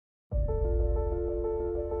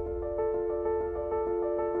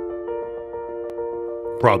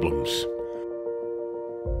problems.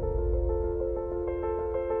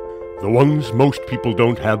 The ones most people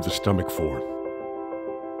don't have the stomach for.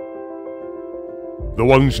 The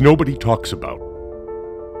ones nobody talks about.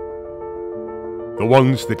 The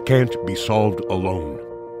ones that can't be solved alone.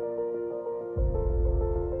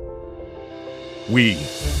 We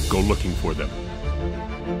go looking for them.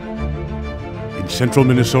 In central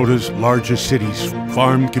Minnesota's largest cities,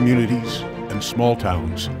 farm communities, and small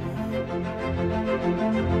towns.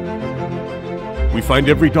 We find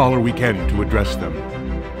every dollar we can to address them.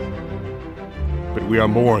 But we are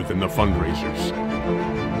more than the fundraisers.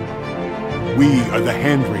 We are the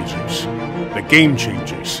hand raisers, the game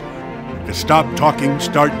changers, the stop talking,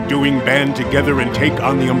 start doing band together and take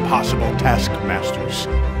on the impossible taskmasters.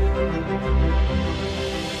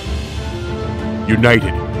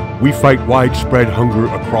 United, we fight widespread hunger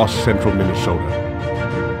across central Minnesota.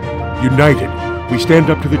 United, we stand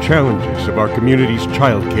up to the challenges of our community's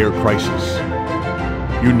child care crisis.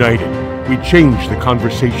 United, we change the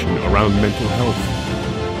conversation around mental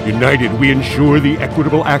health. United, we ensure the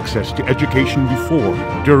equitable access to education before,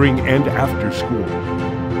 during, and after school.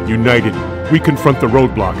 United, we confront the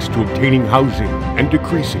roadblocks to obtaining housing and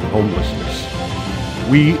decreasing homelessness.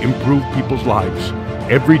 We improve people's lives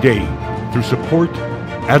every day through support,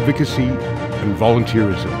 advocacy, and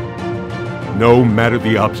volunteerism. No matter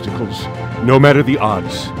the obstacles, no matter the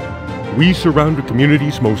odds, we surround the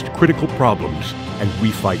community's most critical problems, and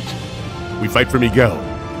we fight. We fight for Miguel.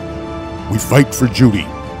 We fight for Judy.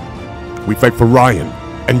 We fight for Ryan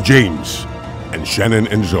and James and Shannon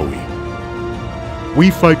and Zoe.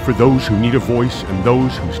 We fight for those who need a voice and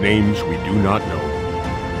those whose names we do not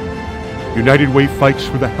know. United Way fights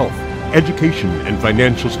for the health, education, and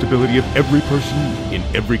financial stability of every person in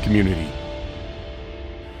every community.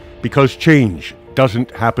 Because change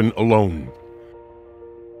doesn't happen alone.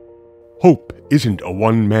 Hope isn't a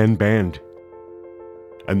one-man band.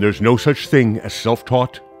 And there's no such thing as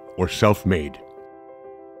self-taught or self-made.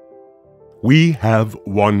 We have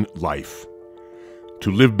one life.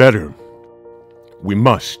 To live better, we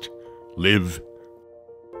must live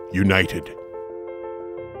united.